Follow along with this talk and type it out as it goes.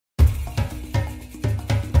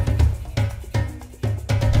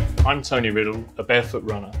I'm Tony Riddle, a barefoot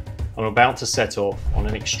runner. I'm about to set off on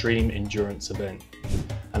an extreme endurance event,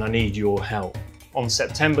 and I need your help. On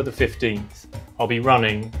September the 15th, I'll be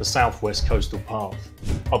running the Southwest Coastal Path.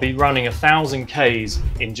 I'll be running 1,000 Ks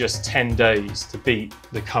in just 10 days to beat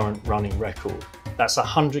the current running record. That's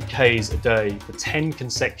 100 Ks a day for 10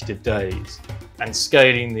 consecutive days, and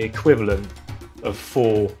scaling the equivalent of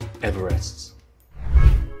 4 Everests.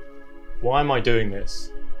 Why am I doing this?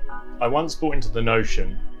 I once bought into the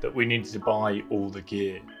notion that we needed to buy all the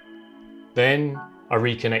gear. Then I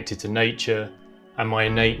reconnected to nature and my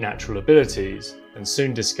innate natural abilities, and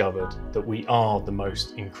soon discovered that we are the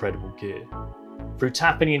most incredible gear. Through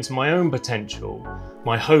tapping into my own potential,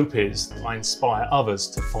 my hope is that I inspire others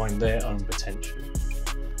to find their own potential.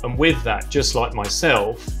 And with that, just like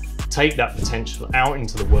myself, take that potential out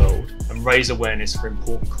into the world and raise awareness for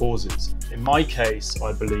important causes. In my case,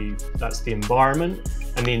 I believe that's the environment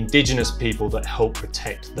and the indigenous people that help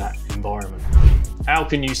protect that environment. How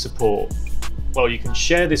can you support? Well, you can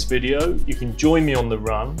share this video, you can join me on the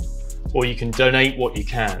run, or you can donate what you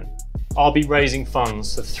can. I'll be raising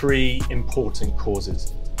funds for 3 important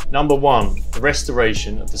causes. Number 1, the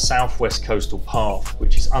restoration of the Southwest Coastal Path,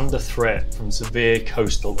 which is under threat from severe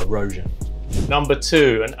coastal erosion. Number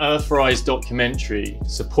 2, an Earthrise documentary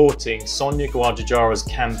supporting Sonia Guajajara's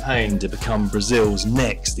campaign to become Brazil's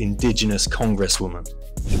next Indigenous Congresswoman.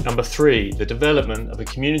 Number 3, the development of a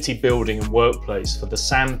community building and workplace for the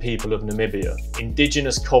San people of Namibia,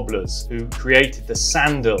 indigenous cobblers who created the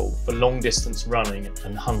sandal for long distance running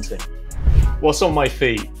and hunting. What's on my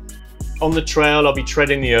feet? On the trail, I'll be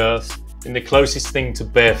treading the earth in the closest thing to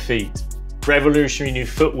bare feet. Revolutionary new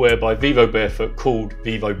footwear by VIVOBAREFOOT called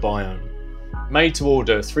VIVOBIOME. Made to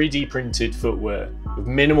order 3D printed footwear with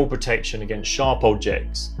minimal protection against sharp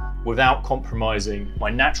objects without compromising my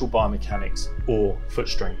natural biomechanics or foot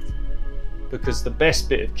strength. Because the best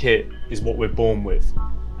bit of kit is what we're born with,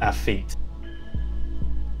 our feet.